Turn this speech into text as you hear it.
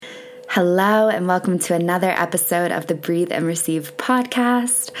Hello, and welcome to another episode of the Breathe and Receive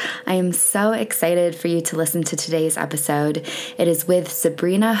podcast. I am so excited for you to listen to today's episode. It is with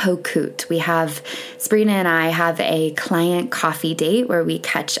Sabrina Hokoot. Sabrina and I have a client coffee date where we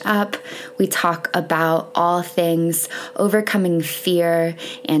catch up. We talk about all things overcoming fear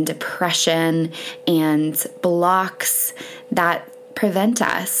and depression and blocks that prevent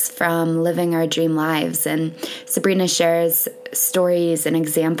us from living our dream lives. And Sabrina shares stories and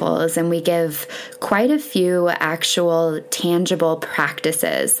examples, and we give quite a few actual tangible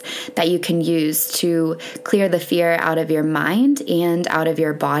practices that you can use to clear the fear out of your mind and out of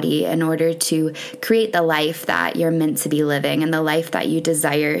your body in order to create the life that you're meant to be living and the life that you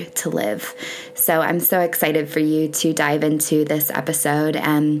desire to live. So I'm so excited for you to dive into this episode.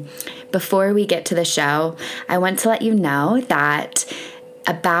 And before we get to the show, I want to let you know that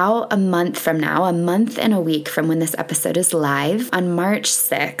about a month and a week from when this episode is live, on March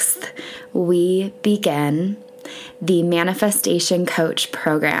 6th, we begin the Manifestation Coach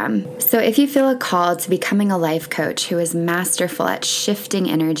program. So if you feel a call to becoming a life coach who is masterful at shifting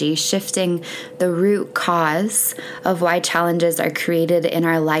energy, shifting the root cause of why challenges are created in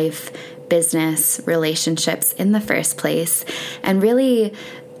our life, business, relationships in the first place, and really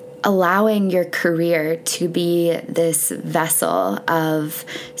allowing your career to be this vessel of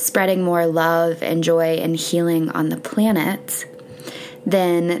spreading more love and joy and healing on the planet,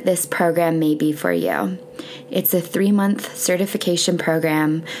 then this program may be for you. It's a 3-month certification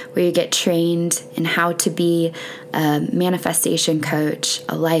program where you get trained in how to be a manifestation coach,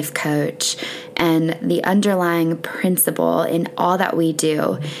 a life coach, and the underlying principle in all that we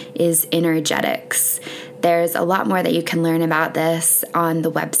do is energetics. There's a lot more that you can learn about this on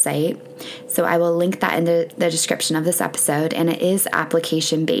the website. So I will link that in the description of this episode, and it is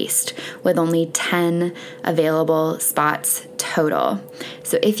application-based with only 10 available spots total.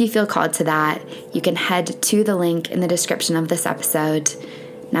 So if you feel called to that, you can head to the link in the description of this episode.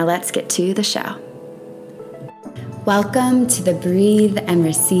 Now let's get to the show. Welcome to the Breathe and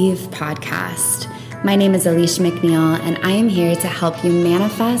Receive podcast. My name is Alicia McNeil, and I am here to help you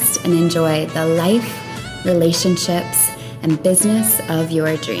manifest and enjoy the life, relationships, and business of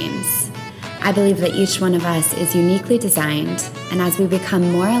your dreams. I believe that each one of us is uniquely designed, and as we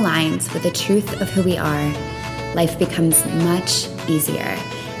become more aligned with the truth of who we are, life becomes much easier,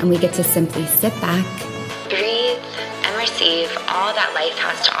 and we get to simply sit back, breathe, and receive all that life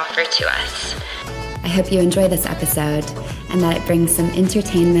has to offer to us. I hope you enjoy this episode and that it brings some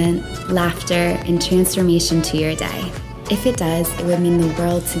entertainment, laughter, and transformation to your day. If it does, it would mean the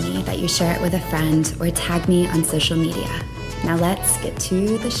world to me that you share it with a friend or tag me on social media. Now let's get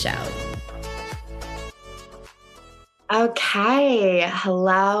to the show. Okay,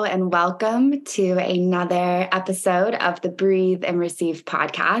 hello and welcome to another episode of the Breathe and Receive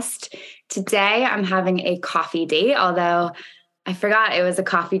podcast. Today I'm having a coffee date, although I forgot it was a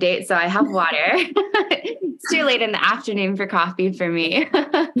coffee date, so I have water. It's too late in the afternoon for coffee for me.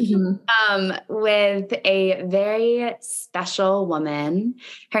 With a very special woman.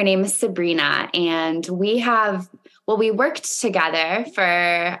 Her name is Sabrina, and we worked together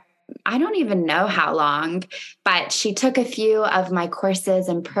for I don't even know how long, but she took a few of my courses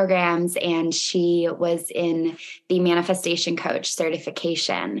and programs, and she was in the Manifestation Coach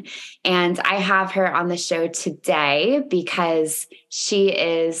certification. And I have her on the show today because she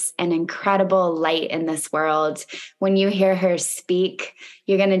is an incredible light in this world. When you hear her speak,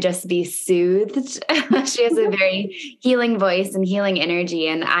 you're going to just be soothed. She has a very healing voice and healing energy.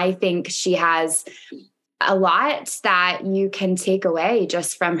 And I think she has a lot that you can take away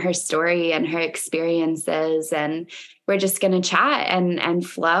just from her story and her experiences. And we're just going to chat and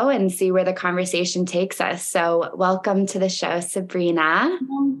flow and see where the conversation takes us. So welcome to the show, Sabrina.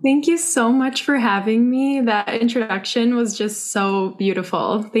 Thank you so much for having me. That introduction was just so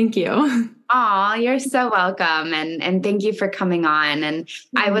beautiful. Thank you. Oh, you're so welcome. And thank you for coming on. And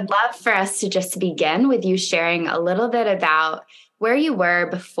I would love for us to just begin with you sharing a little bit about where you were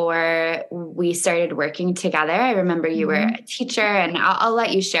before we started working together. I remember you were a teacher, and I'll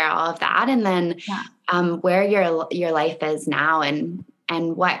let you share all of that. And then where your life is now and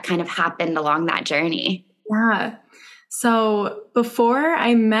what kind of happened along that journey. Yeah. So before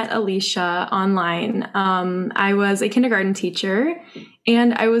I met Alicia online, I was a kindergarten teacher,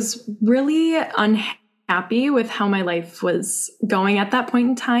 and I was really unhappy with how my life was going at that point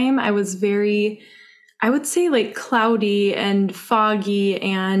in time. I was very, I would say, like cloudy and foggy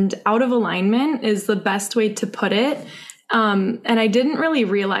and out of alignment is the best way to put it. And I didn't really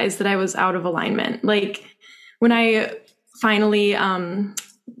realize that I was out of alignment. Like when I finally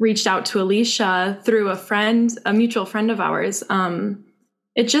reached out to Alicia through a mutual friend of ours,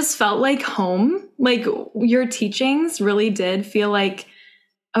 it just felt like home. Like your teachings really did feel like,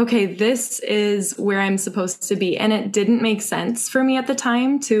 okay, this is where I'm supposed to be. And it didn't make sense for me at the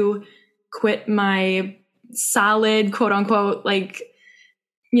time to quit my solid, quote unquote, like,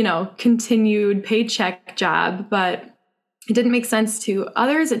 continued paycheck job, but it didn't make sense to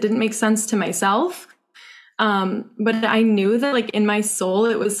others. It didn't make sense to myself. But I knew that like in my soul,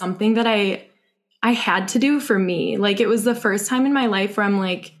 it was something that I had to do for me. Like it was the first time in my life where I'm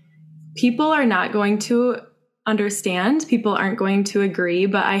like, people are not going to understand. People aren't going to agree,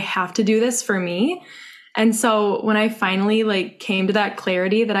 but I have to do this for me. And so when I finally like came to that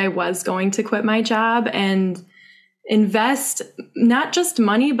clarity that I was going to quit my job and invest not just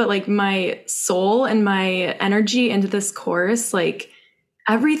money, but like my soul and my energy into this course, like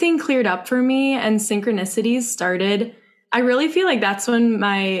everything cleared up for me and synchronicities started. I really feel like that's when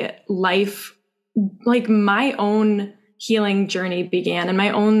my life, like my own healing journey began and my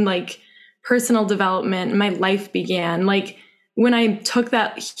own like personal development, my life began. Like when I took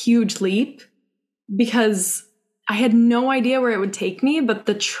that huge leap, because I had no idea where it would take me, but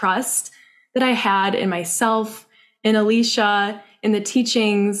the trust that I had in myself, in Alicia, in the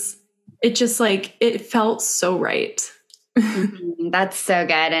teachings, it just like, it felt so right. That's so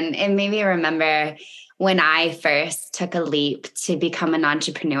good. And it made me remember when I first took a leap to become an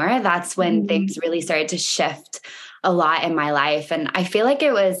entrepreneur, that's when things really started to shift a lot in my life. And I feel like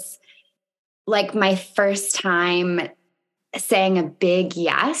it was like my first time saying a big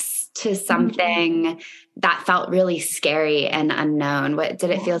yes to something that felt really scary and unknown. Did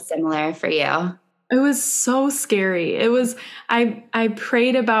it feel similar for you? It was so scary. It was, I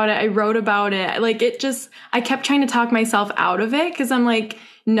prayed about it. I wrote about it. Like it just, I kept trying to talk myself out of it because I'm like,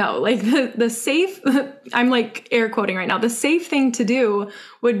 no, like the safe, I'm like air quoting right now. The safe thing to do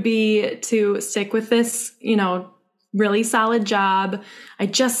would be to stick with this, really solid job. I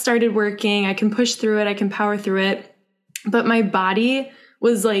just started working. I can push through it. I can power through it. But my body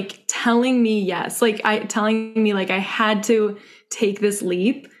was like telling me yes, telling me like I had to take this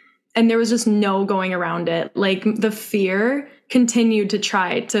leap. And there was just no going around it. Like the fear continued to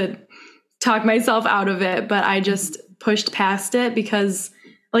try to talk myself out of it, but I just pushed past it because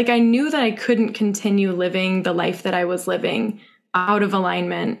like I knew that I couldn't continue living the life that I was living out of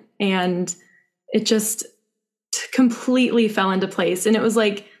alignment. And it just completely fell into place. And it was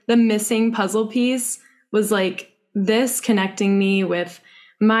like the missing puzzle piece was like this connecting me with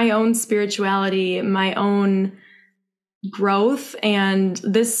my own spirituality, my own growth. And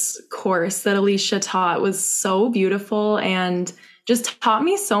this course that Alicia taught was so beautiful and just taught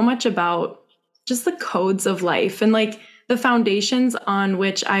me so much about just the codes of life and like the foundations on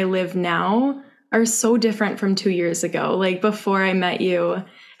which I live now are so different from 2 years ago, like before I met you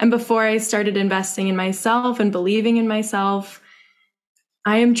and before I started investing in myself and believing in myself.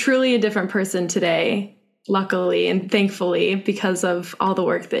 I am truly a different person today, luckily and thankfully, because of all the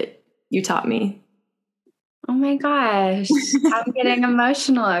work that you taught me. Oh my gosh, I'm getting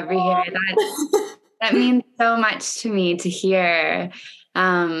emotional over here. That means so much to me to hear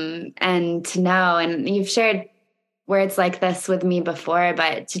and to know. And you've shared words like this with me before,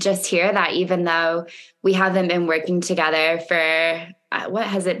 but to just hear that, even though we haven't been working together for, what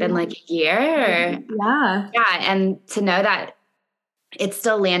has it been, like a year? Yeah. And to know that it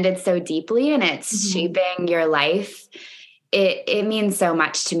still landed so deeply and it's shaping your life, it means so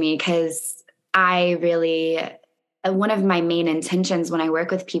much to me because one of my main intentions when I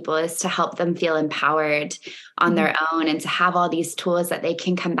work with people is to help them feel empowered on their own and to have all these tools that they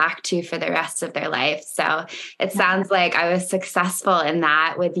can come back to for the rest of their life. So it sounds like I was successful in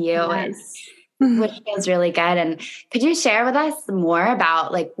that with you, which feels really good. And could you share with us more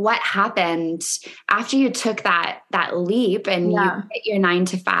about like what happened after you took that leap and you quit your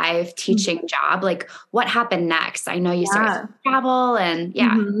 9-to-5 teaching job? Like what happened next? I know you started to travel and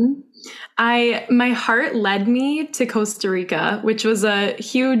my heart led me to Costa Rica, which was a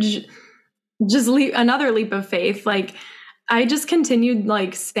huge, another leap of faith. Like I just continued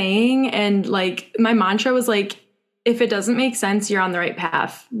like saying, and like my mantra was like, if it doesn't make sense, you're on the right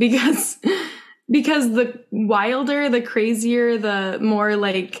path because the wilder, the crazier, the more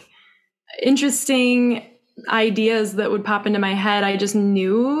like interesting ideas that would pop into my head, I just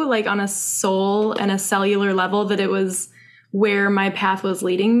knew like on a soul and a cellular level that it was where my path was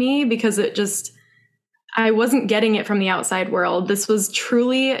leading me because I wasn't getting it from the outside world. This was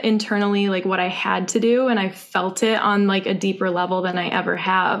truly internally like what I had to do. And I felt it on like a deeper level than I ever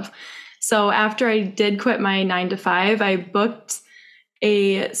have. So after I did quit my 9-to-5, I booked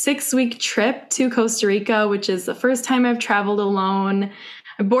a 6-week trip to Costa Rica, which is the first time I've traveled alone.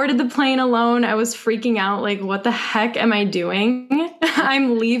 I boarded the plane alone. I was freaking out, like, what the heck am I doing?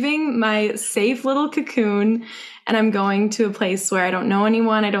 I'm leaving my safe little cocoon and I'm going to a place where I don't know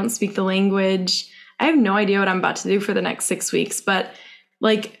anyone. I don't speak the language. I have no idea what I'm about to do for the next 6 weeks, but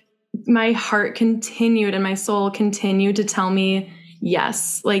like my heart continued and my soul continued to tell me,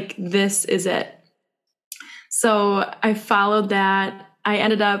 yes, like this is it. So I followed that. I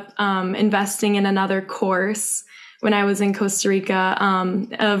ended up investing in another course when I was in Costa Rica,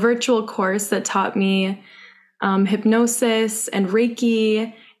 a virtual course that taught me hypnosis and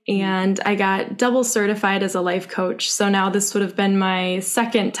Reiki, and I got double certified as a life coach. So now this would have been my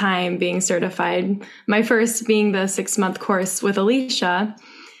second time being certified, my first being the 6-month course with Alicia.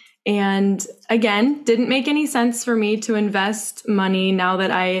 And again, didn't make any sense for me to invest money now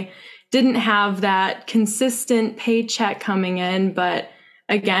that I didn't have that consistent paycheck coming in. But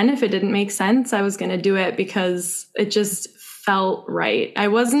again, if it didn't make sense, I was going to do it because it just felt right. I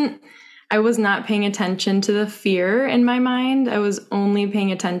was not paying attention to the fear in my mind. I was only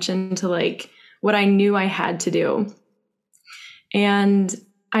paying attention to like what I knew I had to do. And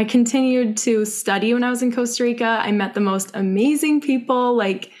I continued to study when I was in Costa Rica. I met the most amazing people.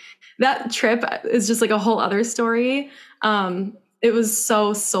 Like that trip is just like a whole other story. It was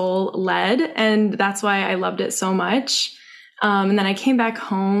so soul led, and that's why I loved it so much. And then I came back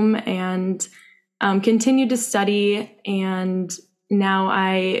home and continued to study, and now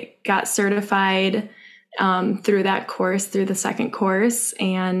I got certified through that course, through the second course,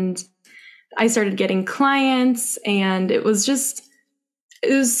 and I started getting clients, and it was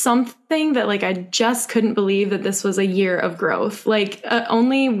something that like I just couldn't believe that this was a year of growth, like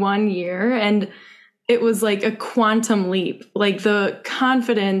only 1 year, and it was like a quantum leap, like the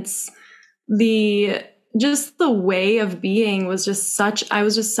confidence, just the way of being was I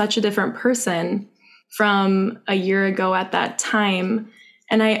was just such a different person from a year ago at that time.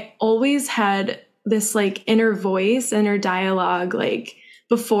 And I always had this like inner voice, inner dialogue. Like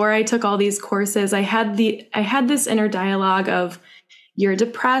before I took all these courses, I had this inner dialogue of, you're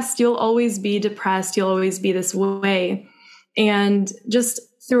depressed, you'll always be depressed, you'll always be this way. And just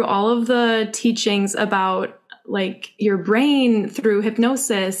through all of the teachings about like your brain through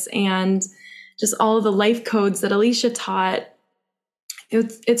hypnosis and just all of the life codes that Alicia taught,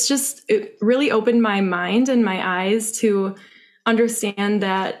 it really opened my mind and my eyes to understand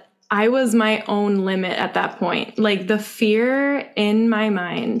that I was my own limit at that point. Like the fear in my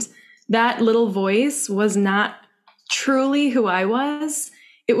mind, that little voice was not truly who I was.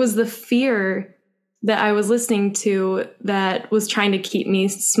 It was the fear that I was listening to that was trying to keep me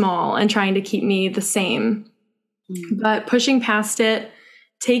small and trying to keep me the same. But pushing past it,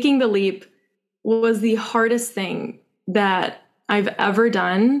 taking the leap was the hardest thing that I've ever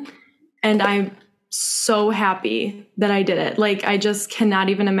done. And I'm so happy that I did it. Like, I just cannot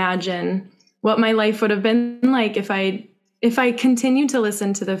even imagine what my life would have been like if I continued to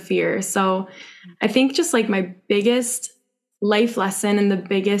listen to the fear. So I think just like my biggest life lesson and the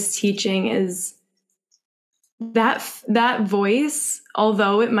biggest teaching is that voice,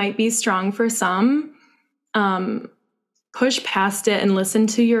 although it might be strong for some, push past it and listen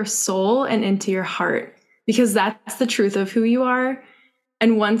to your soul and into your heart, because that's the truth of who you are.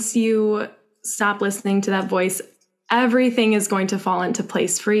 And once you stop listening to that voice, everything is going to fall into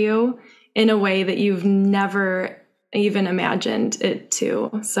place for you in a way that you've never even imagined it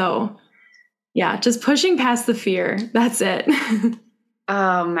to. So yeah, just pushing past the fear. That's it.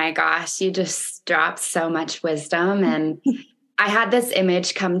 Oh my gosh, you just dropped so much wisdom. And I had this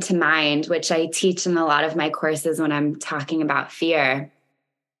image come to mind, which I teach in a lot of my courses when I'm talking about fear.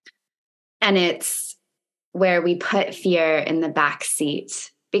 And it's where we put fear in the back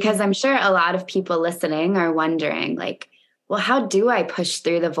seat, because I'm sure a lot of people listening are wondering, like, well, how do I push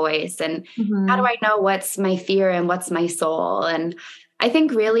through the voice? And how do I know what's my fear and what's my soul? And I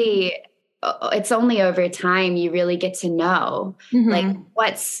think really it's only over time you really get to know like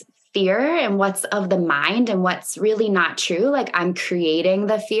what's fear and what's of the mind and what's really not true. Like I'm creating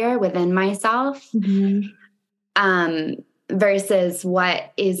the fear within myself versus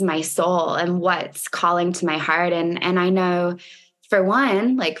what is my soul and what's calling to my heart. And I know for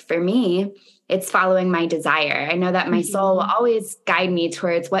one, like for me, it's following my desire. I know that my soul will always guide me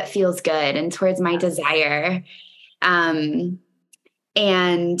towards what feels good and towards my desire. And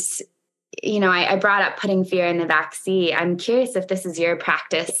you know, I brought up putting fear in the back seat. I'm curious if this is your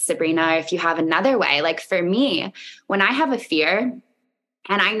practice, Sabrina, or if you have another way. Like for me, when I have a fear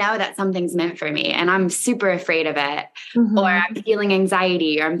and I know that something's meant for me and I'm super afraid of it, or I'm feeling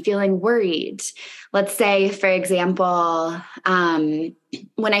anxiety or I'm feeling worried. Let's say, for example, when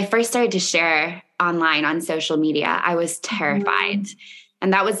I first started to share online on social media, I was terrified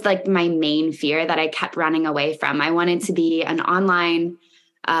And that was like my main fear that I kept running away from. I wanted to be an online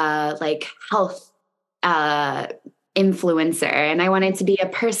like health influencer, and I wanted to be I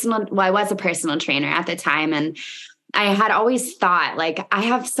was a personal trainer at the time. And I had always thought, like, I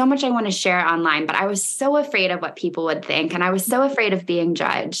have so much I want to share online, but I was so afraid of what people would think. And I was so afraid of being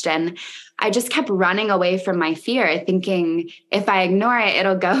judged. And I just kept running away from my fear, thinking if I ignore it,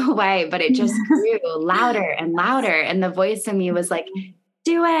 it'll go away. But it just grew louder and louder. And the voice in me was like,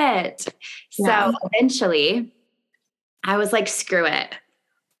 do it. So eventually I was like, screw it.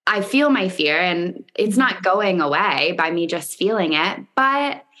 I feel my fear and it's not going away by me just feeling it,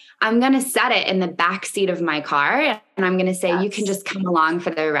 but I'm going to set it in the back seat of my car and I'm going to say, you can just come along for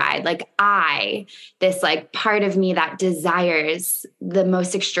the ride. Like this like part of me that desires the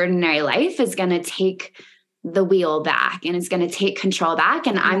most extraordinary life is going to take the wheel back and it's going to take control back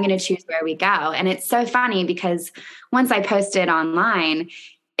and I'm going to choose where we go. And it's so funny because once I posted online,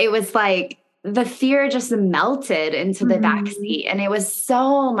 it was like the fear just melted into the back seat and it was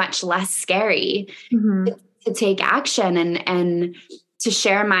so much less scary to take action and to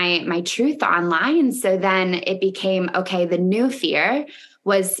share my truth online. So then it became, okay, the new fear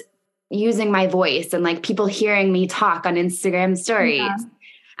was using my voice and like people hearing me talk on Instagram stories. Yeah.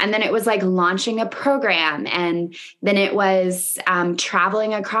 And then it was like launching a program. And then it was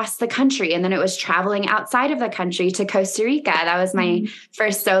traveling across the country. And then it was traveling outside of the country to Costa Rica. That was my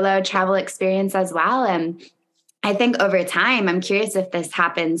first solo travel experience as well. And I think over time, I'm curious if this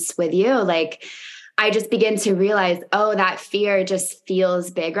happens with you, like, I just begin to realize, oh, that fear just feels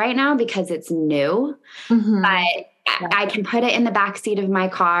big right now because it's new. But I can put it in the backseat of my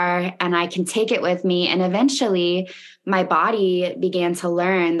car and I can take it with me. And eventually my body began to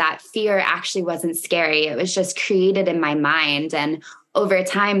learn that fear actually wasn't scary. It was just created in my mind. And over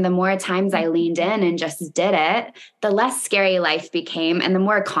time, the more times I leaned in and just did it, the less scary life became and the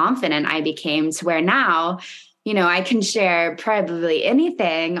more confident I became to where now, you know, I can share probably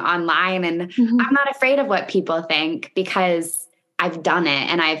anything online and I'm not afraid of what people think because I've done it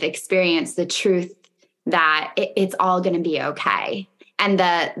and I've experienced the truth that it's all going to be okay. And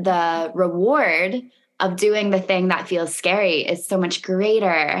the reward of doing the thing that feels scary is so much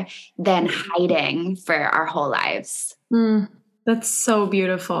greater than hiding for our whole lives. That's so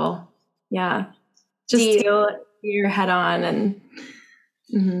beautiful. Yeah. Just take your head on and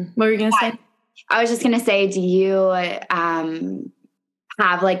what were you going to say? I was just going to say, do you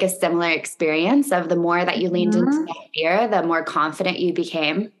have like a similar experience of the more that you leaned into that fear, the more confident you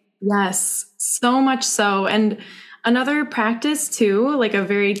became? Yes, so much so. And another practice too, like a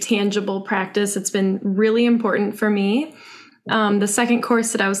very tangible practice, it's been really important for me. The second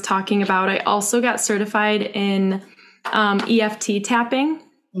course that I was talking about, I also got certified in EFT tapping.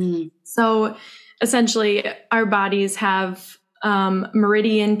 So essentially our bodies have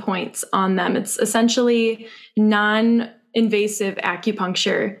meridian points on them. It's essentially non-invasive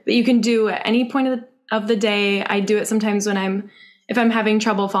acupuncture that you can do at any point of the day. I do it sometimes if I'm having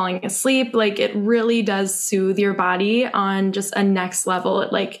trouble falling asleep. Like, it really does soothe your body on just a next level.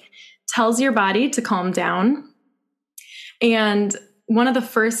 It like tells your body to calm down. And one of the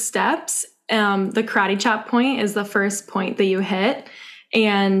first steps, the karate chop point is the first point that you hit.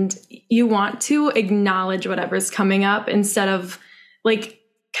 And you want to acknowledge whatever's coming up instead of like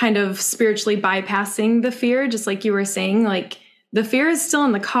kind of spiritually bypassing the fear, just like you were saying. Like, the fear is still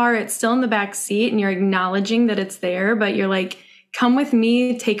in the car, it's still in the back seat, and you're acknowledging that it's there, but you're like, come with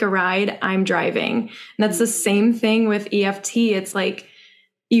me, take a ride, I'm driving. And that's the same thing with EFT. It's like,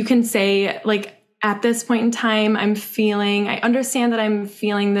 you can say, like, at this point in time, I understand that I'm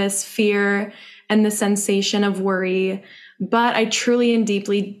feeling this fear and the sensation of worry, but I truly and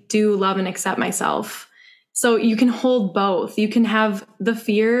deeply do love and accept myself. So you can hold both. You can have the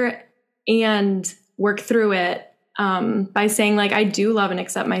fear and work through it by saying, like, I do love and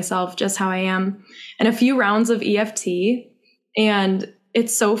accept myself just how I am. And a few rounds of EFT. And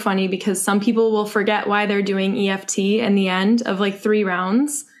it's so funny because some people will forget why they're doing EFT in the end of like 3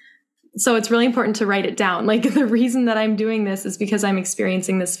 rounds. So it's really important to write it down. Like, the reason that I'm doing this is because I'm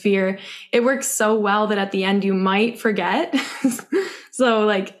experiencing this fear. It works so well that at the end you might forget. So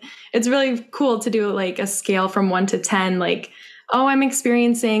like, it's really cool to do like a scale from 1 to 10, like, oh, I'm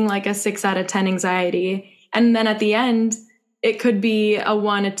experiencing like a 6 out of 10 anxiety. And then at the end, it could be a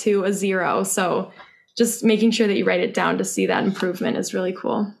 1, a 2, a 0. So just making sure that you write it down to see that improvement is really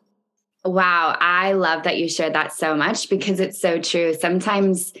cool. Wow. I love that you shared that so much because it's so true.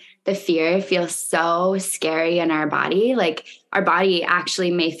 Sometimes the fear feels so scary in our body. Like, our body actually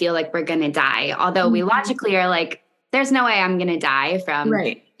may feel like we're going to die. Although we logically are like, there's no way I'm going to die from,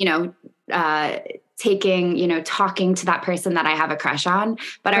 taking, talking to that person that I have a crush on,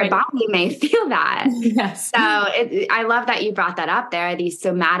 but our Right. body may feel that. Yes. So I love that you brought that up. There are these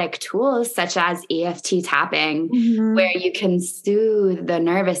somatic tools such as EFT tapping, where you can soothe the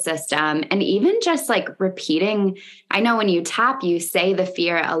nervous system, and even just like repeating. I know when you tap, you say the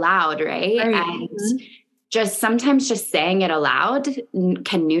fear aloud, right? And just sometimes just saying it aloud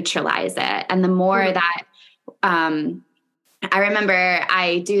can neutralize it. And the more that, I remember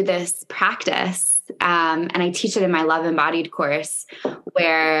I do this practice, and I teach it in my Love Embodied course,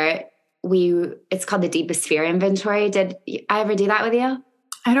 where it's called the Deepest Fear Inventory. Did I ever do that with you?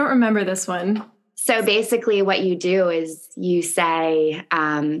 I don't remember this one. So basically what you do is you say,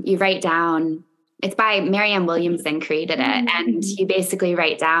 you write down, it's by Marianne Williamson created it. And you basically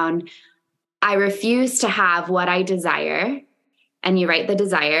write down, I refuse to have what I desire. And you write the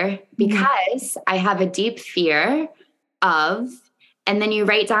desire because I have a deep fear of, and then you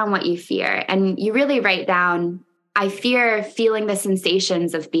write down what you fear. And you really write down, I fear feeling the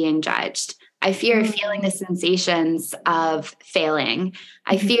sensations of being judged. I fear feeling the sensations of failing.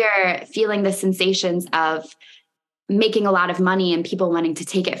 I fear feeling the sensations of making a lot of money and people wanting to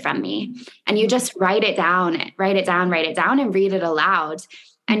take it from me. And you just write it down, and read it aloud.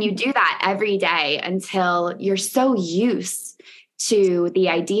 And you do that every day until you're so used to the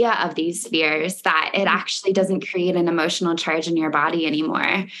idea of these fears that it actually doesn't create an emotional charge in your body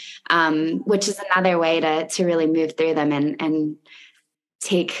anymore, which is another way to really move through them and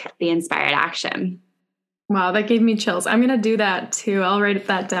take the inspired action. Wow, that gave me chills. I'm going to do that too. I'll write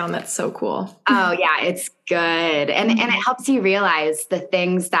that down. That's so cool. Oh yeah, it's good. And it helps you realize the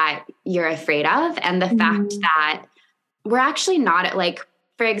things that you're afraid of, and the fact that we're actually not like,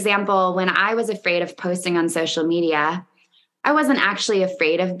 for example, when I was afraid of posting on social media, I wasn't actually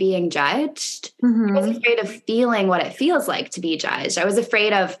afraid of being judged. I was afraid of feeling what it feels like to be judged. I was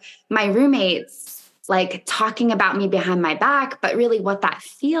afraid of my roommates like talking about me behind my back, but really what that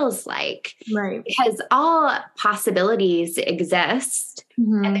feels like. Right. Because all possibilities exist.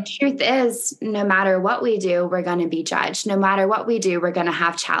 And the truth is, no matter what we do, we're going to be judged. No matter what we do, we're going to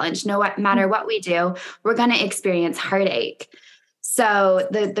have challenge. No matter what we do, we're going to experience heartache. So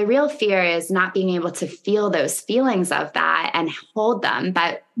the real fear is not being able to feel those feelings of that and hold them.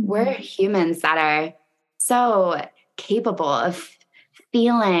 But we're humans that are so capable of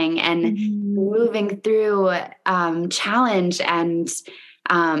feeling and moving through challenge and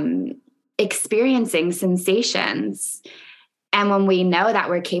experiencing sensations. And when we know that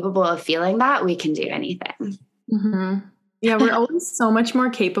we're capable of feeling that, we can do anything. Yeah, we're always so much more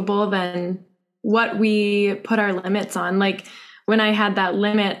capable than what we put our limits on. Like, when I had that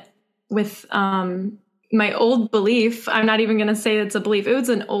limit with my old belief, I'm not even going to say it's a belief. It was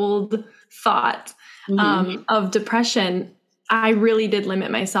an old thought of depression. I really did limit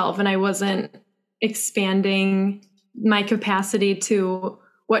myself, and I wasn't expanding my capacity to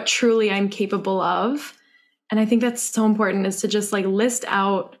what truly I'm capable of. And I think that's so important, is to just like list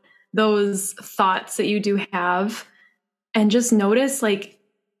out those thoughts that you do have and just notice like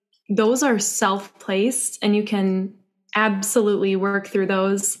those are self-placed, and you can absolutely work through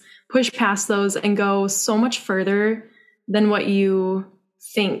those, push past those, and go so much further than what you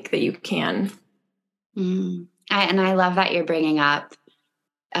think that you can. And I love that you're bringing up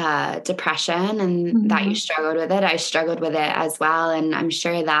depression and that you struggled with it. I struggled with it as well. And I'm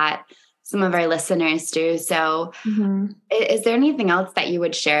sure that some of our listeners do. So is there anything else that you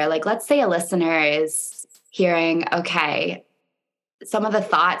would share? Like, let's say a listener is hearing, okay, some of the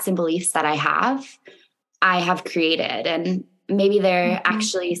thoughts and beliefs that I have created. And maybe they're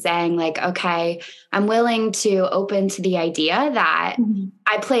actually saying like, okay, I'm willing to open to the idea that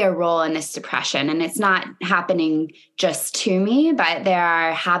I play a role in this depression, and it's not happening just to me, but there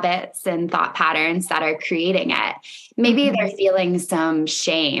are habits and thought patterns that are creating it. Maybe they're feeling some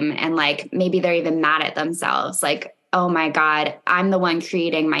shame, and like, maybe they're even mad at themselves. Like, oh my God, I'm the one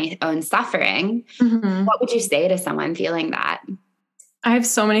creating my own suffering. What would you say to someone feeling that? I have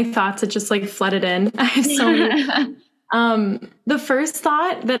so many thoughts that just like flooded in. I have so many. The first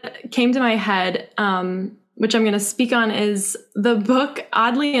thought that came to my head, which I'm going to speak on, is the book.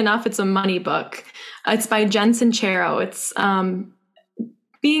 Oddly enough, it's a money book. It's by Jen Sincero. It's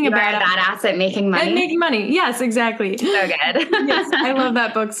being a badass at making money. At making money. Yes, exactly. So good. Yes, I love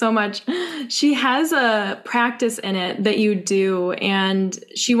that book so much. She has a practice in it that you do, and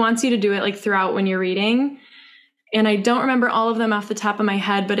she wants you to do it like throughout when you're reading. And I don't remember all of them off the top of my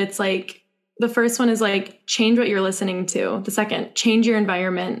head, but it's like, the first one is like, change what you're listening to. The second, change your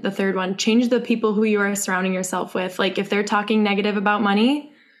environment. The third one, change the people who you are surrounding yourself with. Like, if they're talking negative about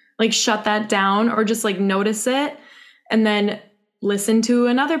money, like shut that down, or just like notice it. And then listen to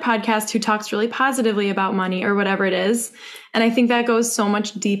another podcast who talks really positively about money or whatever it is. And I think that goes so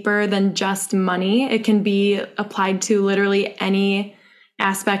much deeper than just money. It can be applied to literally any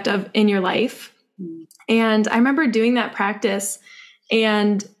aspect of in your life. And I remember doing that practice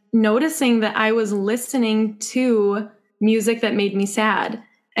and noticing that I was listening to music that made me sad.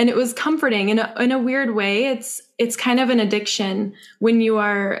 And it was comforting in a weird way. It's kind of an addiction when you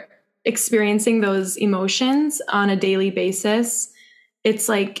are experiencing those emotions on a daily basis. It's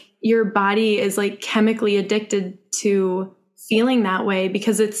like your body is like chemically addicted to feeling that way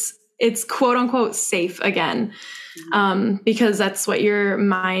because it's quote unquote safe again. Because that's what your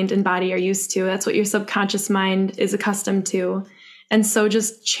mind and body are used to. That's what your subconscious mind is accustomed to. And so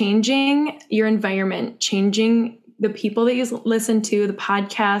just changing your environment, changing the people that you listen to, the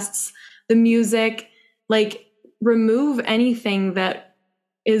podcasts, the music, like remove anything that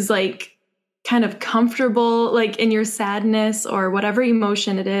is like kind of comfortable, like in your sadness or whatever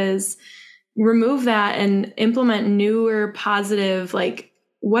emotion it is, remove that and implement newer, positive, like,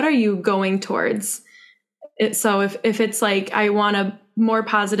 what are you going towards? So if it's like, I want a more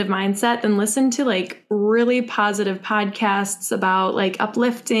positive mindset, then listen to like really positive podcasts about like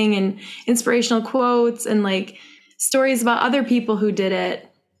uplifting and inspirational quotes and like stories about other people who did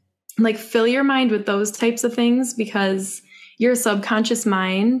it. Like fill your mind with those types of things because your subconscious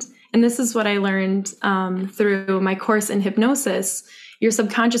mind, and this is what I learned through my course in hypnosis, your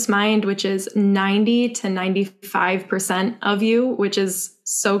subconscious mind, which is 90 to 95% of you, which is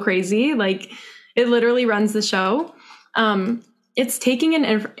so crazy. Like it literally runs the show. It's taking in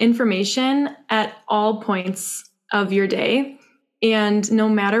information at all points of your day. And no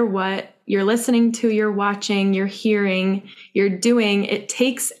matter what you're listening to, you're watching, you're hearing, you're doing, it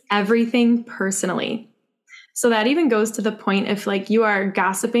takes everything personally. So that even goes to the point if like you are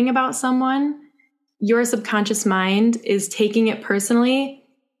gossiping about someone, your subconscious mind is taking it personally.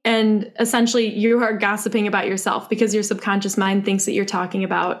 And essentially you are gossiping about yourself because your subconscious mind thinks that you're talking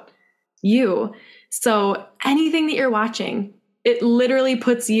about you. So anything that you're watching, it literally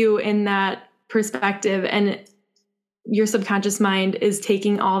puts you in that perspective and your subconscious mind is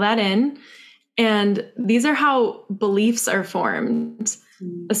taking all that in. And these are how beliefs are formed,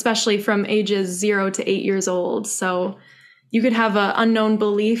 especially from ages 0 to 8 years old. So you could have an unknown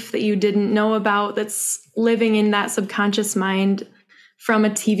belief that you didn't know about that's living in that subconscious mind from a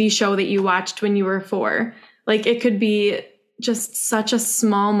TV show that you watched when you were 4. Like it could be just such a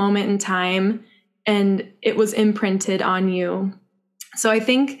small moment in time and it was imprinted on you. So I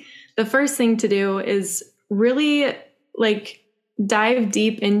think the first thing to do is really like dive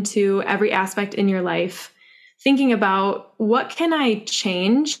deep into every aspect in your life, thinking about what can I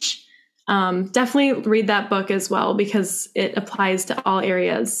change? Definitely read that book as well, because it applies to all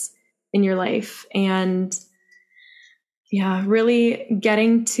areas in your life. And yeah, really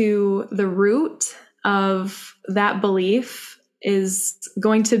getting to the root of that belief is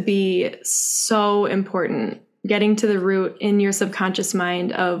going to be so important. Getting to the root in your subconscious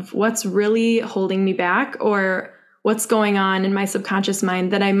mind of what's really holding me back or what's going on in my subconscious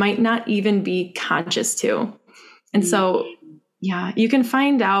mind that I might not even be conscious to. And so, yeah, you can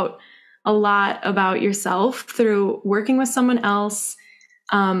find out a lot about yourself through working with someone else.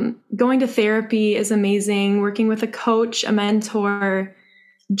 Going to therapy is amazing. Working with a coach, a mentor,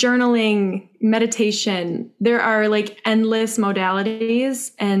 journaling, meditation. There are like endless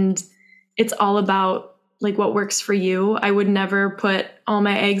modalities and it's all about like what works for you. I would never put all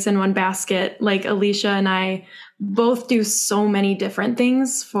my eggs in one basket. Like Alicia and I both do so many different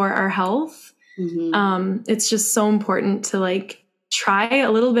things for our health. It's just so important to like try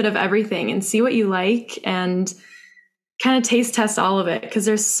a little bit of everything and see what you like and kind of taste test all of it. Cause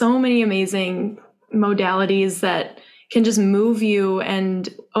there's so many amazing modalities that can just move you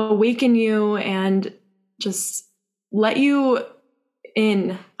and awaken you and just let you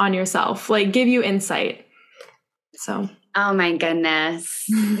in on yourself, like give you insight. So, oh my goodness.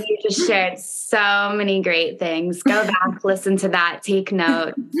 You just shared so many great things. Go back, listen to that, take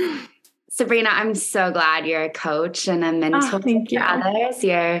note. Sabrina, I'm so glad you're a coach and a mentor to others.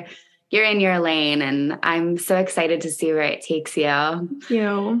 You're in your lane and I'm so excited to see where it takes you. Thank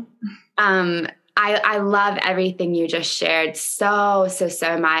you. I love everything you just shared so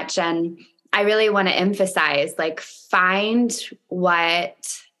much. And I really want to emphasize, like, find what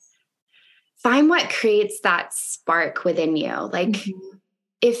creates that spark within you. Like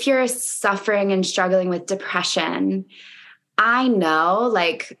if you're suffering and struggling with depression, I know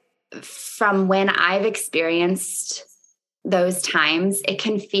like from when I've experienced those times, it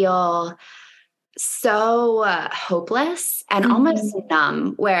can feel so hopeless and almost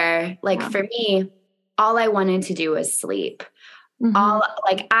numb where like for me, all I wanted to do was sleep.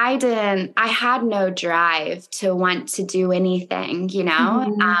 I had no drive to want to do anything,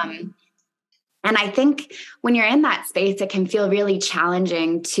 and I think when you're in that space, it can feel really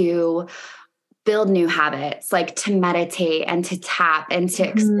challenging to build new habits, like to meditate and to tap and to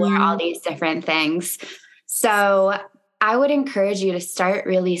explore all these different things. So I would encourage you to start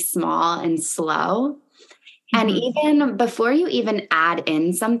really small and slow. And even before you even add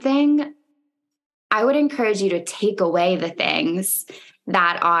in something, I would encourage you to take away the things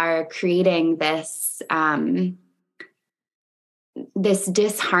that are creating this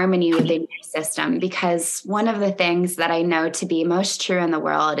disharmony within your system. Because one of the things that I know to be most true in the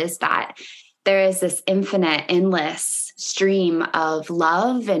world is that there is this infinite, endless stream of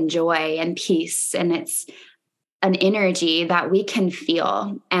love and joy and peace. And it's an energy that we can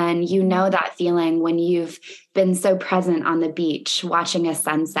feel. And you know that feeling when you've been so present on the beach watching a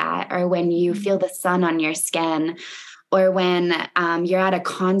sunset, or when you feel the sun on your skin, or when you're at a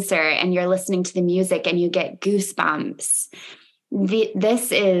concert and you're listening to the music and you get goosebumps.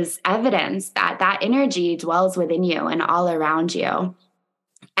 This is evidence that that energy dwells within you and all around you.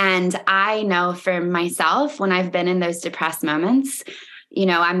 And I know for myself, when I've been in those depressed moments,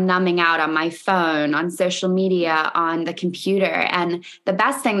 I'm numbing out on my phone, on social media, on the computer. And the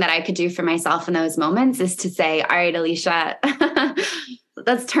best thing that I could do for myself in those moments is to say, all right, Alicia,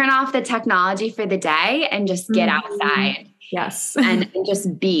 let's turn off the technology for the day and just get outside. Yes. and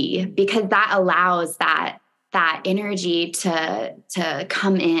just be, because that allows that energy to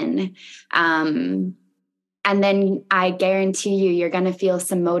come in. And then I guarantee you're going to feel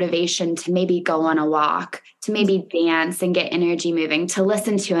some motivation to maybe go on a walk, to maybe dance and get energy moving, to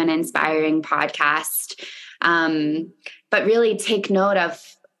listen to an inspiring podcast. But really take note of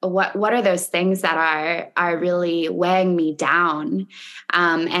what are those things that are really weighing me down,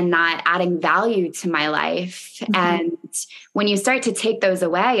 and not adding value to my life. And when you start to take those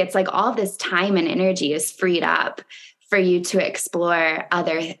away, it's like all this time and energy is freed up for you to explore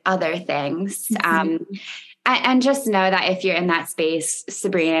other things. And just know that if you're in that space,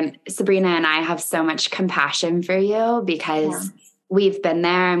 Sabrina and I have so much compassion for you, because we've been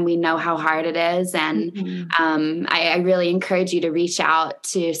there and we know how hard it is. And I really encourage you to reach out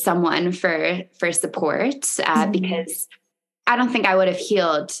to someone for support, because I don't think I would have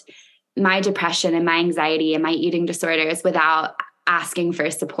healed my depression and my anxiety and my eating disorders without asking for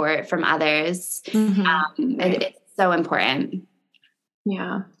support from others. It's so important.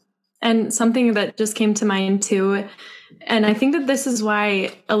 Yeah. And something that just came to mind too, and I think that this is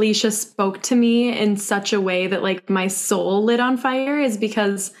why Alicia spoke to me in such a way that like my soul lit on fire, is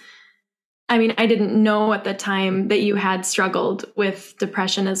because, I didn't know at the time that you had struggled with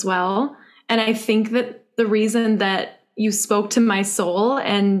depression as well. And I think that the reason that you spoke to my soul,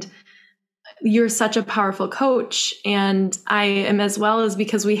 and you're such a powerful coach, and I am as well, is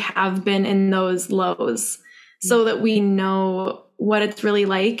because we have been in those lows, so that we know what it's really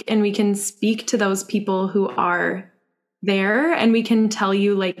like, and we can speak to those people who are there, and we can tell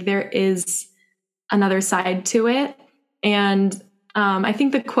you like there is another side to it. And I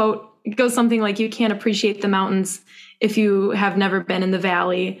think the quote goes something like, you can't appreciate the mountains if you have never been in the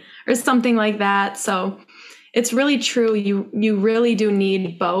valley, or something like that. So it's really true. You really do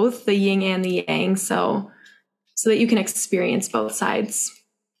need both the yin and the yang, so that you can experience both sides.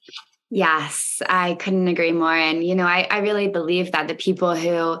 Yes, I couldn't agree more. And, I really believe that the people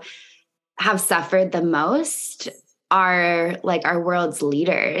who have suffered the most are like our world's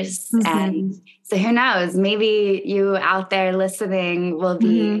leaders. And so who knows, maybe you out there listening will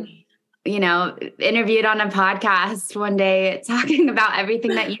be, interviewed on a podcast one day talking about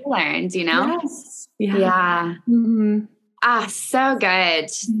everything that you learned, Yes. Yeah. So good.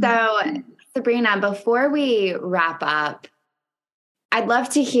 So Sabrina, before we wrap up, I'd love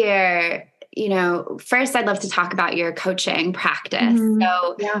to hear, first I'd love to talk about your coaching practice.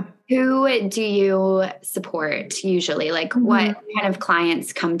 So who do you support usually? Like what kind of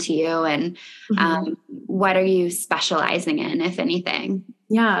clients come to you, and what are you specializing in, if anything?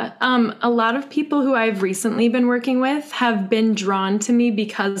 Yeah. A lot of people who I've recently been working with have been drawn to me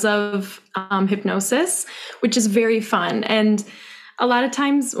because of hypnosis, which is very fun. And a lot of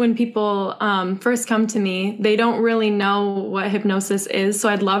times when people first come to me, they don't really know what hypnosis is. So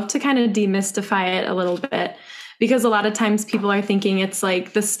I'd love to kind of demystify it a little bit, because a lot of times people are thinking it's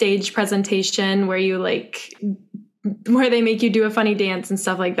like the stage presentation where where they make you do a funny dance and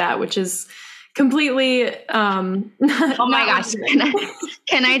stuff like that, which is completely oh my gosh.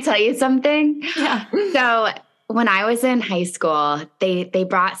 Can I tell you something? Yeah. So when I was in high school, they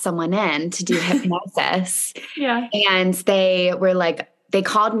brought someone in to do hypnosis. Yeah. And they were like they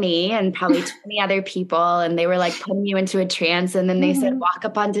called me and probably 20 other people, and they were like putting you into a trance. And then they said, walk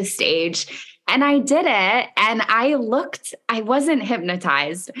up onto stage. And I did it. And I wasn't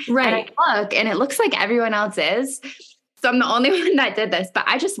hypnotized. Right. And I look, and it looks like everyone else is. So I'm the only one that did this, but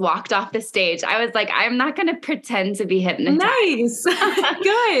I just walked off the stage. I was like, I'm not going to pretend to be hypnotized. Nice. Good.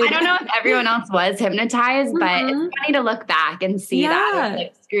 I don't know if everyone else was hypnotized, but it's funny to look back and see that. I was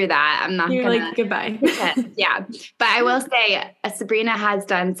like, screw that. I'm not going to. Like, goodbye. Yeah. But I will say Sabrina has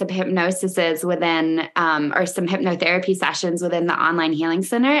done some hypnosises within, or some hypnotherapy sessions within the Online Healing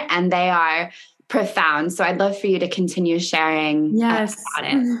Center, and they are profound. So I'd love for you to continue sharing about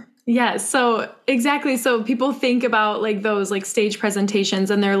it. Yeah. So exactly. So people think about like those like stage presentations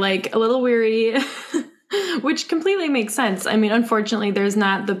and they're like a little weary, which completely makes sense. I mean, unfortunately, there's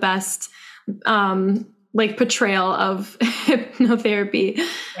not the best like portrayal of hypnotherapy.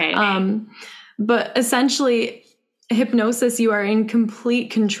 Right. But essentially, hypnosis, you are in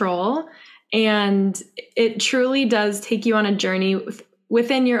complete control, and it truly does take you on a journey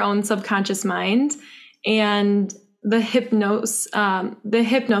within your own subconscious mind. And the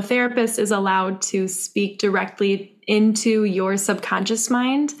hypnotherapist is allowed to speak directly into your subconscious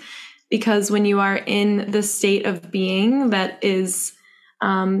mind, because when you are in the state of being that is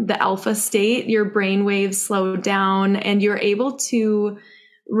the alpha state, your brain waves slow down and you're able to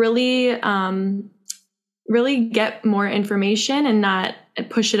really get more information and not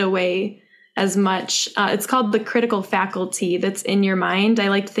push it away as much. It's called the critical faculty that's in your mind. I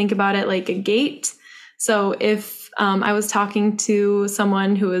like to think about it like a gate. So if I was talking to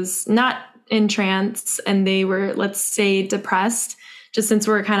someone who was not in trance and they were, let's say, depressed, just since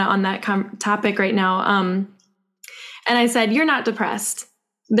we're kind of on that topic right now. And I said, you're not depressed.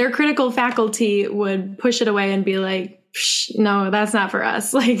 Their critical faculty would push it away and be like, no, that's not for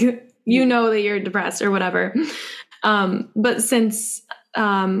us. Like, you know that you're depressed or whatever. But since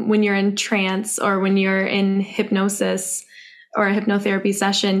when you're in trance or when you're in hypnosis, or a hypnotherapy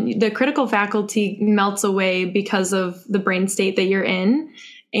session, the critical faculty melts away because of the brain state that you're in,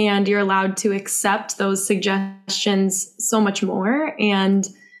 and you're allowed to accept those suggestions so much more. And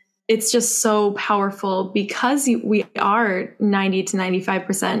it's just so powerful because we are 90 to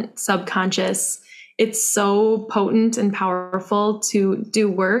 95% subconscious. It's so potent and powerful to do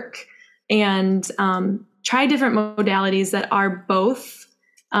work and try different modalities that are both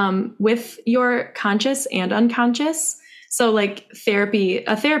with your conscious and unconscious. So like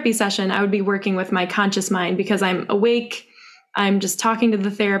a therapy session, I would be working with my conscious mind because I'm awake. I'm just talking to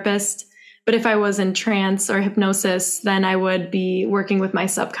the therapist. But if I was in trance or hypnosis, then I would be working with my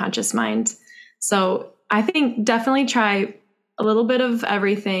subconscious mind. So I think definitely try a little bit of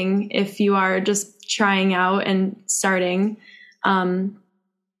everything if you are just trying out and starting. I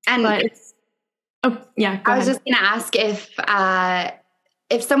was just going to ask if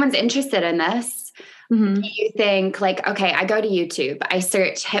someone's interested in this, do you think like, okay, I go to YouTube, I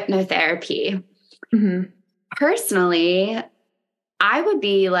search hypnotherapy. Personally, I would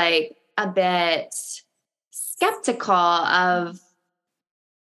be like a bit skeptical of,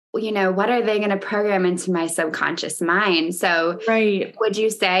 what are they going to program into my subconscious mind? So would you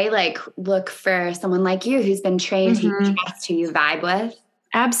say like, look for someone like you who's been trained, who you trust, who you vibe with?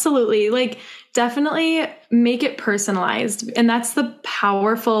 Absolutely. Like definitely make it personalized. And that's the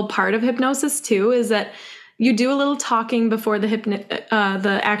powerful part of hypnosis too, is that you do a little talking before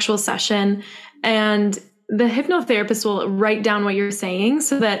the actual session, and the hypnotherapist will write down what you're saying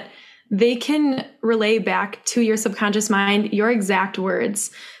so that they can relay back to your subconscious mind your exact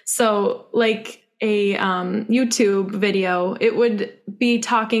words. So like a YouTube video, it would be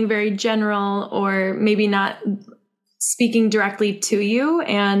talking very general or maybe not speaking directly to you,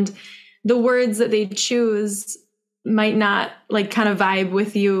 and the words that they choose might not like kind of vibe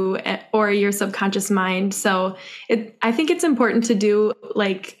with you or your subconscious mind. So I think it's important to do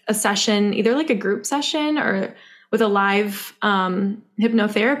like a session, either like a group session or with a live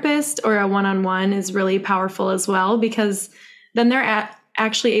hypnotherapist, or a one-on-one is really powerful as well, because then they're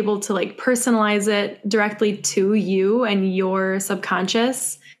actually able to like personalize it directly to you and your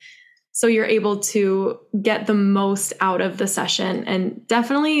subconscious. So you're able to get the most out of the session, and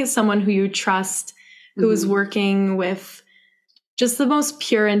definitely someone who you trust, who's working with just the most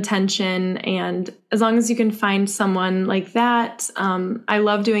pure intention. And as long as you can find someone like that, I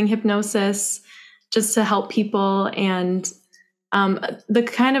love doing hypnosis just to help people. And the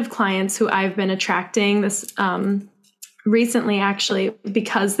kind of clients who I've been attracting this recently, actually,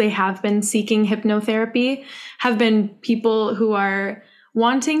 because they have been seeking hypnotherapy, have been people who are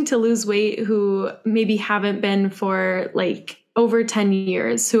wanting to lose weight, who maybe haven't been for like over 10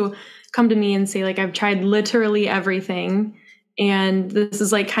 years, who come to me and say like, I've tried literally everything and this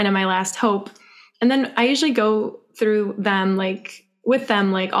is like kind of my last hope. And then I usually go through them, like with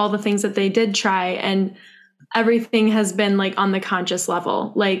them, like all the things that they did try, and everything has been like on the conscious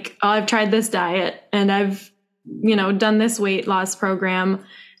level. Like, oh, I've tried this diet and I've, done this weight loss program,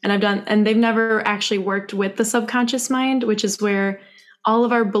 and they've never actually worked with the subconscious mind, which is where all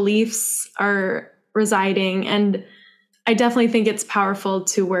of our beliefs are residing. And I definitely think it's powerful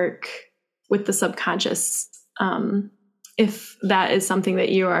to work with the subconscious, if that is something that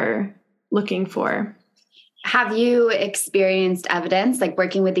you are looking for. Have you experienced evidence, like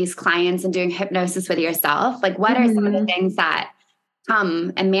working with these clients and doing hypnosis with yourself? Like, what are some of the things that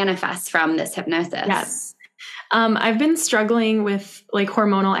come and manifest from this hypnosis? Yes. I've been struggling with like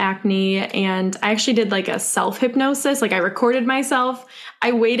hormonal acne, and I actually did like a self-hypnosis. Like, I recorded myself.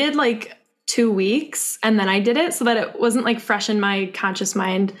 I waited like 2 weeks and then I did it so that it wasn't like fresh in my conscious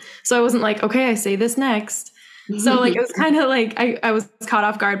mind. So I wasn't like, okay, I say this next. So like, it was kind of like, I was caught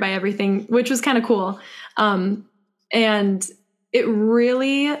off guard by everything, which was kind of cool. And it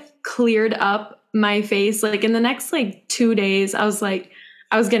really cleared up my face. Like, in the next like 2 days, I was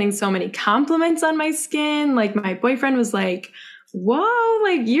getting so many compliments on my skin. Like, my boyfriend was like, whoa,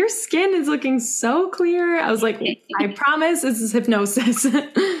 like your skin is looking so clear. I was like, I promise this is hypnosis.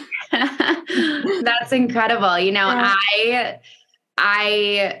 That's incredible. Yeah.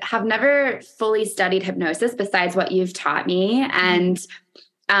 I have never fully studied hypnosis besides what you've taught me. And,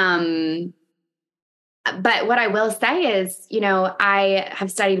 but what I will say is, I have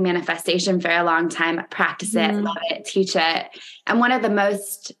studied manifestation for a long time, practice it, love it, teach it. And one of the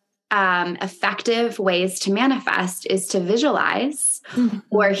most effective ways to manifest is to visualize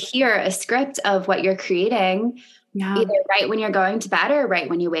or hear a script of what you're creating, either right when you're going to bed or right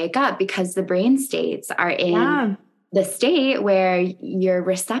when you wake up, because the brain states are in the state where you're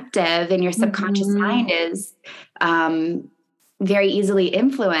receptive and your subconscious mind is very easily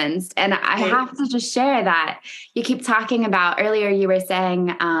influenced. And I have to just share that you keep talking about, earlier you were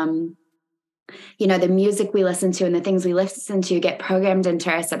saying, the music we listen to and the things we listen to get programmed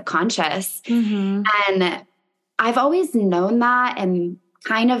into our subconscious. And I've always known that and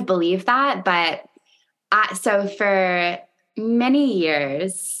kind of believed that. But so for many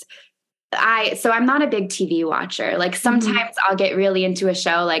years, I'm not a big TV watcher. Like, sometimes I'll get really into a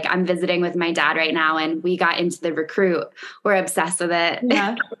show. Like, I'm visiting with my dad right now and we got into The Recruit. We're obsessed with it.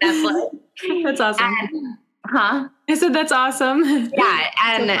 Yeah. That's awesome. I said, that's awesome. Yeah.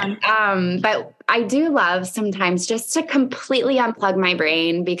 And, but I do love sometimes just to completely unplug my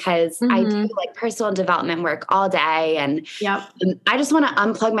brain, because I do like personal development work all day. And I just want to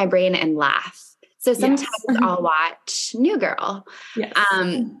unplug my brain and laugh. So sometimes I'll watch New Girl. Yes.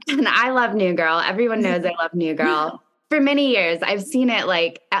 And I love New Girl. Everyone knows I love New Girl. For many years, I've seen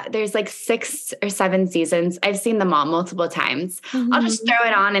it there's like 6 or 7 seasons. I've seen them all multiple times. I'll just throw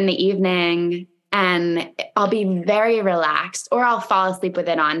it on in the evening and I'll be very relaxed, or I'll fall asleep with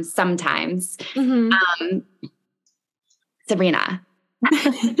it on sometimes. Sabrina.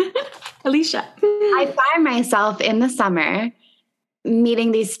 Alicia. I find myself in the summer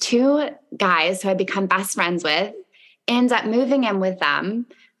meeting these 2 guys who I become best friends with, end up moving in with them.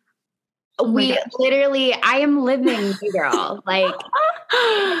 I am living New Girl, like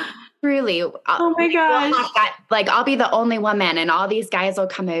truly. Oh my gosh. I'll be the only woman and all these guys will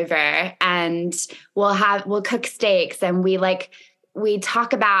come over and we'll cook steaks and we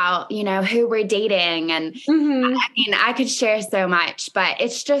talk about, who we're dating. And I mean, I could share so much, but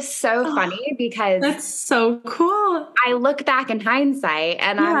it's just so funny because that's so cool. I look back in hindsight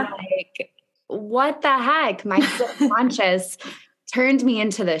and I'm like, what the heck? My subconscious turned me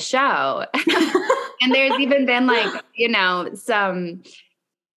into the show. And there's even been some,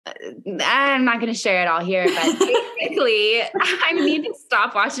 I'm not going to share it all here, but basically I need to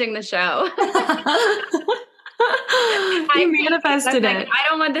stop watching the show. You manifested it. I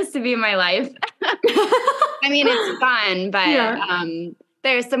don't want this to be my life. I mean, it's fun, but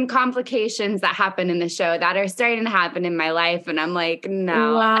there's some complications that happen in the show that are starting to happen in my life. And I'm like,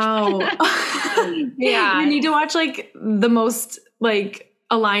 no. Wow. You need to watch the most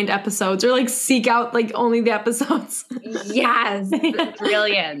aligned episodes, or seek out only the episodes. Yes.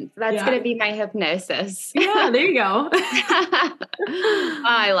 Brilliant. That's going to be my hypnosis. Yeah, there you go.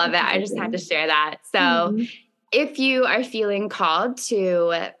 I love it. I just had to share that. So if you are feeling called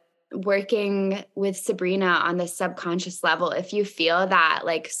to working with Sabrina on the subconscious level, if you feel that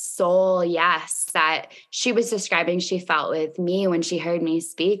soul yes that she was describing she felt with me when she heard me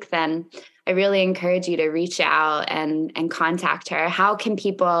speak, then I really encourage you to reach out and contact her. How can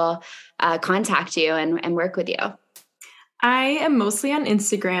people contact you and work with you? I am mostly on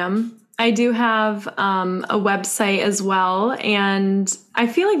Instagram. I do have a website as well. And I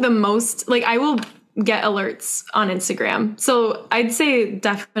feel like I will get alerts on Instagram. So I'd say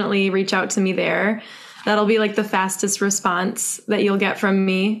definitely reach out to me there. That'll be like the fastest response that you'll get from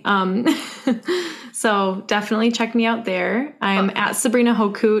me. So definitely check me out there. I'm at Sabrina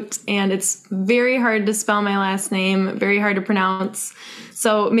Hokoot, and it's very hard to spell my last name, very hard to pronounce.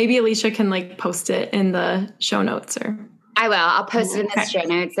 So maybe Alicia can like post it in the show notes or. I will. I'll post it in the show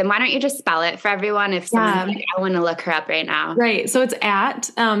notes. And why don't you just spell it for everyone if someone's like, I want to look her up right now. Right. So it's at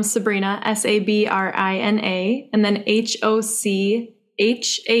Sabrina, Sabrina, and then HOCHHUTH.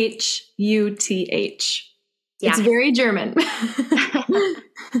 Yeah. It's very German.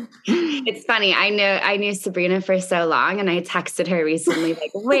 It's funny. I knew Sabrina for so long, and I texted her recently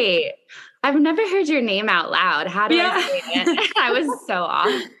like, wait, I've never heard your name out loud. How do I say it? I was so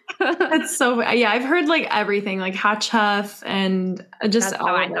off. That's so, I've heard like everything, like Hotchuff and just That's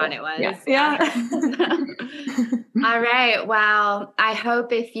how I thought it was. Yeah. All right. Well, I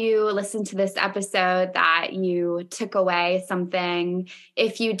hope if you listen to this episode that you took away something.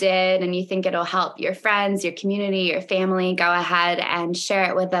 If you did and you think it'll help your friends, your community, your family, go ahead and share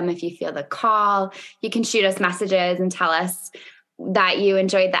it with them if you feel the call. You can shoot us messages and tell us that you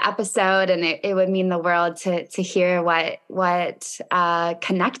enjoyed the episode, and it would mean the world to hear what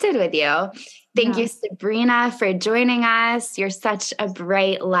connected with you. Thank you, Sabrina, for joining us. You're such a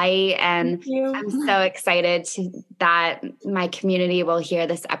bright light, and I'm so excited that my community will hear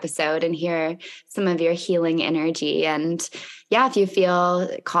this episode and hear some of your healing energy. And if you feel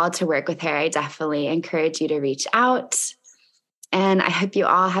called to work with her, I definitely encourage you to reach out. And I hope you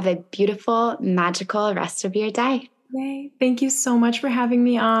all have a beautiful, magical rest of your day. Yay. Thank you so much for having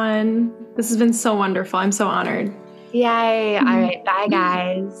me on. This has been so wonderful. I'm so honored. Yay. All right. Bye,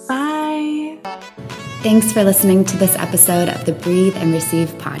 guys. Bye. Thanks for listening to this episode of the Breathe and Receive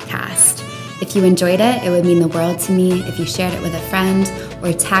podcast. If you enjoyed it, it would mean the world to me if you shared it with a friend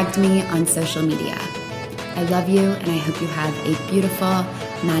or tagged me on social media. I love you, and I hope you have a beautiful,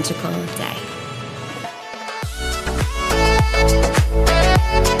 magical day.